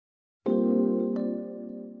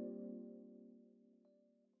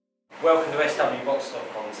Welcome to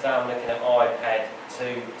swbox.com. Today I'm looking at iPad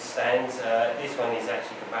 2 stands. This one is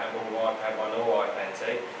actually compatible with iPad 1 or iPad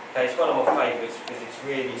 2. Okay, it's one of my favourites because it's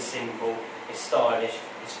really simple, it's stylish,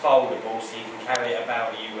 it's foldable so you can carry it about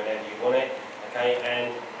with you whenever you want it. Okay, and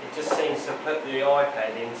it just seems to put the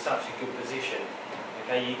iPad in such a good position.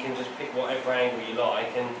 Okay, you can just pick whatever angle you like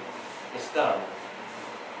and it's done.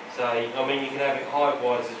 So, I mean, you can have it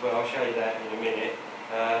height-wise as well. I'll show you that in a minute.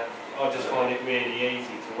 I just find it really easy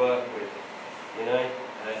to work with, you know,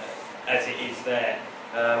 as it is there.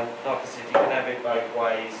 Like I said, you can have it both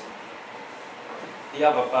ways. The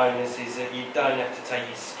other bonus is that you don't have to take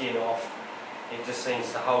your skin off. It just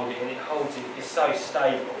seems to hold it, and it holds it. It's so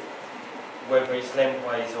stable, whether it's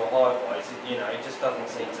lengthways or heightways. You know, it just doesn't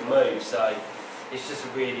seem to move. So it's just a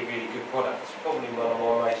really, really good product. It's probably one of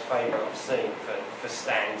my most favourite I've seen for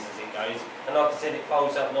stands as it goes. And like I said, it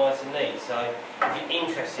folds up nice and neat. So if you're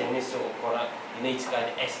interested in this sort of product, you need to go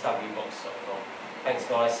to swbox.com. Thanks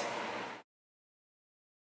guys.